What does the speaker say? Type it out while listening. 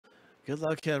Good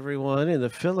luck, everyone, in the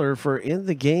filler for In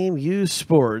the Game Used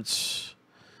Sports.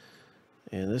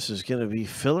 And this is going to be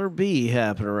filler B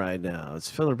happening right now. It's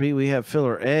filler B. We have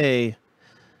filler A.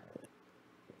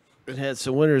 It had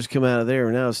some winners come out of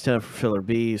there. Now it's time for filler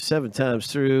B. 7 times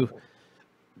through.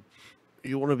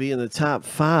 You want to be in the top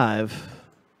 5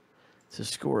 to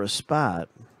score a spot.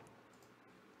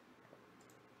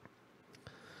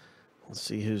 Let's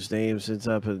see whose names ends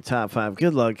up in the top 5.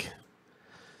 Good luck.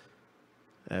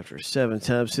 After 7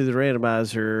 times through the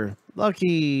randomizer,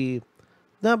 lucky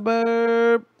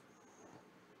number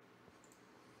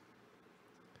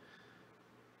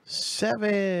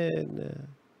 7.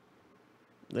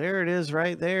 There it is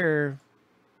right there.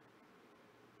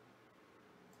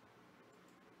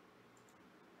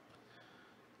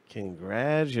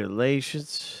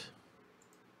 Congratulations.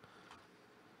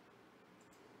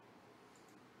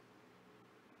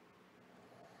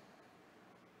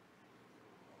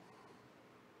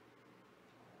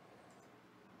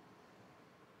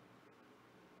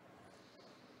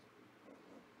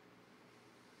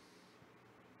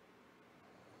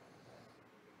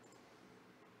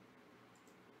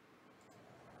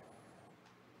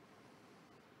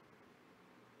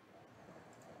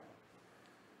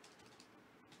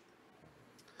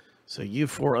 So you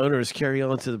 4 owners carry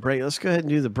on to the break. Let's go ahead and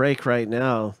do the break right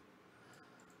now.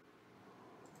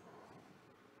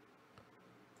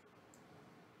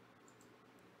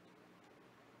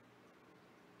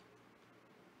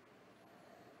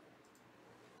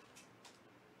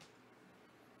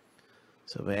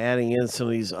 So by adding in some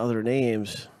of these other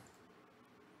names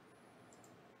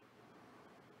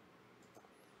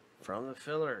from the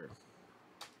filler.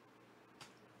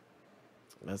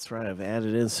 That's right. I've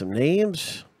added in some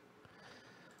names.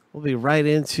 We'll be right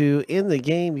into In the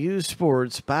Game Used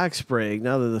Sports box break.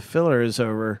 Now that the filler is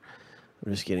over,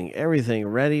 I'm just getting everything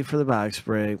ready for the box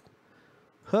break.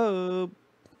 Hope.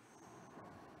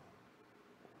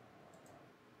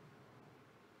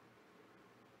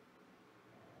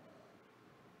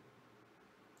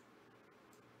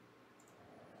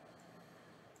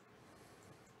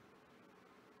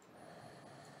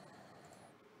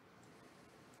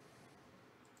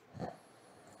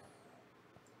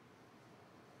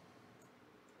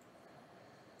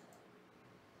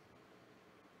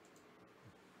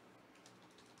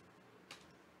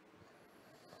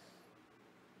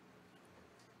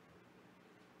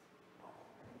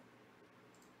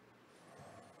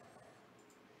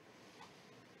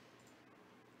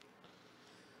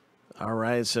 All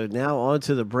right, so now on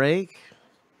to the break.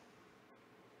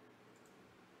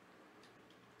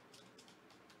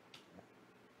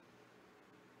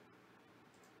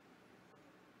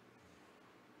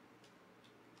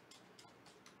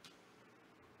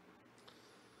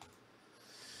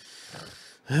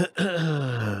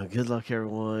 Good luck,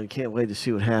 everyone. Can't wait to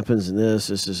see what happens in this.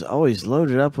 This is always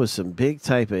loaded up with some big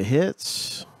type of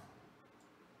hits.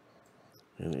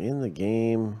 And in the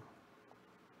game.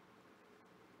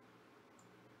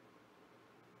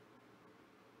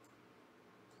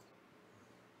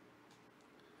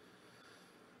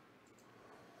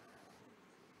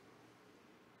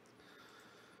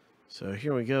 So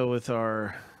here we go with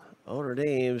our owner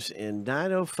names in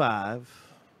 905.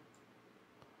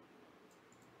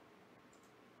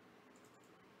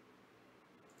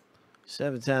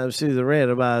 Seven times through the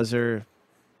randomizer.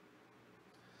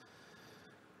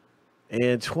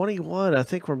 And 21, I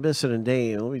think we're missing a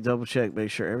name. Let me double check,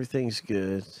 make sure everything's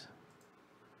good.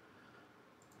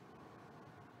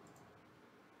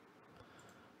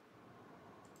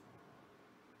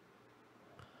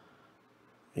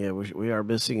 Yeah, we are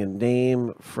missing a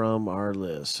name from our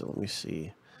list. So let me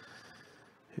see.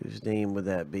 Whose name would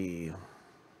that be?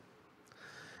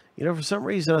 You know, for some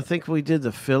reason, I think we did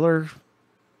the filler.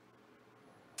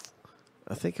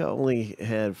 I think I only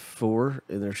had 4,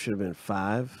 and there should have been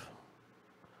 5.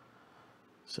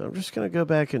 So I'm just going to go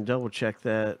back and double check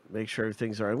that, make sure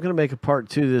everything's all right. I'm going to make a part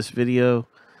 2 of this video